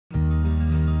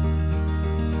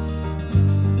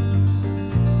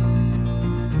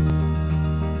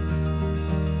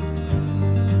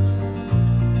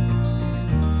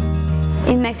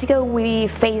In Mexico, we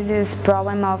face this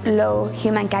problem of low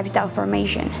human capital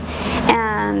formation,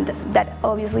 and that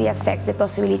obviously affects the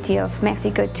possibility of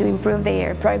Mexico to improve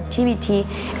their productivity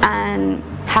and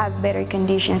have better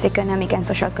conditions, economic and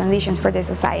social conditions for the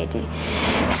society.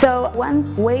 So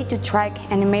one way to track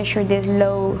and measure this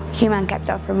low human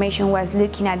capital formation was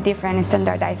looking at different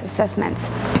standardized assessments.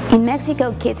 In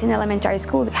Mexico, kids in elementary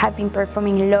school have been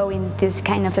performing low in this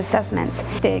kind of assessments.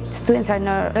 The students are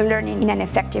not learning in an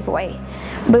effective way.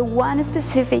 But one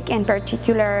specific and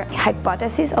particular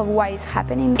hypothesis of why it's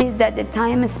happening is that the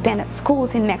time spent at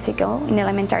schools in Mexico, in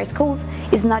elementary schools,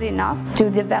 is not enough to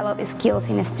develop skills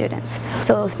in students.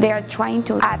 So they are trying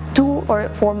to add 2 or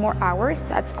 4 more hours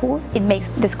at schools. It makes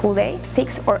the school day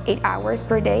 6 or 8 hours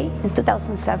per day. In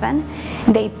 2007,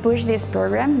 they pushed this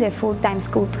program, the full-time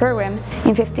school program,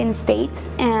 in 15 states,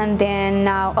 and then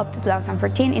now up to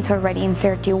 2014, it's already in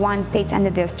 31 states and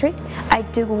the district. I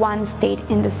took one state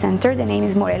in the center, the name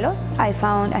is Morelos. I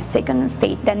found a second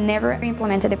state that never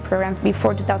implemented the program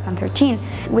before 2013.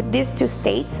 With these 2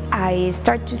 states, I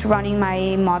started running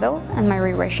my models and my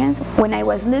regressions. When I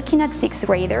was looking at 6th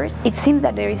graders, it seems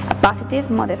that there is a positive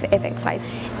mode effect size.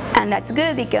 And that's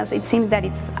good because it seems that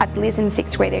it's at least in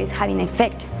 6th graders having an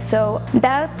effect. So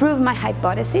that proved my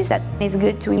hypothesis that it's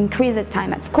good to increase the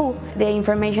time at school. The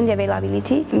information, the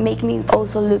availability, make me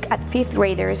also look at 5th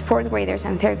graders, 4th graders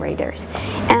and 3rd graders.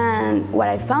 And what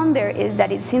I found there is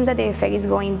that it seems that the effect is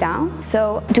going down.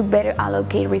 So to better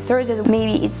allocate resources,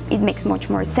 maybe it makes much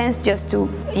more sense just to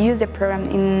use the program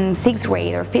in 6th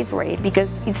grade or 5th grade, because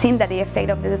it seems that the effect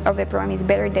of the program is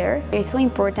better there. It's so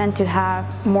important to have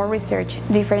more research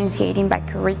differentiating by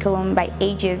curriculum, by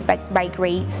ages, by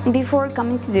grades. Before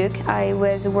coming to Duke, I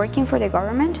was working for the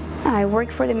government. I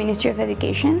worked for the Ministry of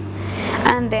Education,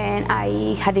 and then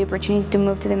I had the opportunity to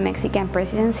move to the Mexican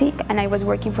presidency, and I was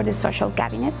working for the social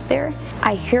cabinet there.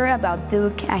 I heard about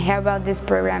Duke, I heard about this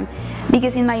program,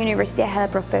 because in my university I had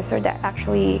a professor that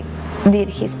actually did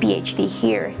his PhD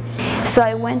here. So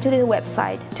I went to the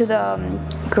website, to the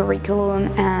curriculum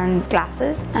and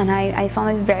classes, and I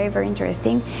found it very, very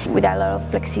interesting, with a lot of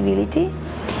flexibility,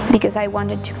 because I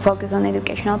wanted to focus on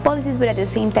educational policies, but at the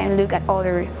same time look at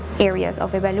other areas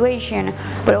of evaluation,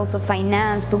 but also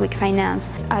finance, public finance.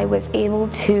 I was able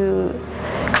to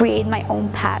create my own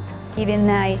path, given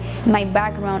my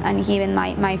background and given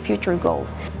my future goals.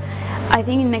 I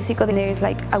think in Mexico there is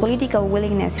like a political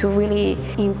willingness to really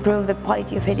improve the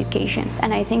quality of education,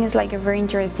 and I think it's like a very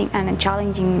interesting and a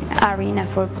challenging arena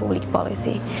for public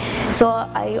policy. So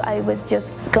I was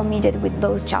just committed with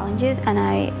those challenges, and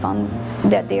I found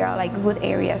that there are like good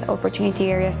areas, opportunity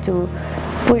areas to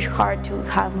push hard to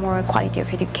have more quality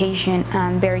of education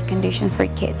and better conditions for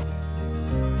kids.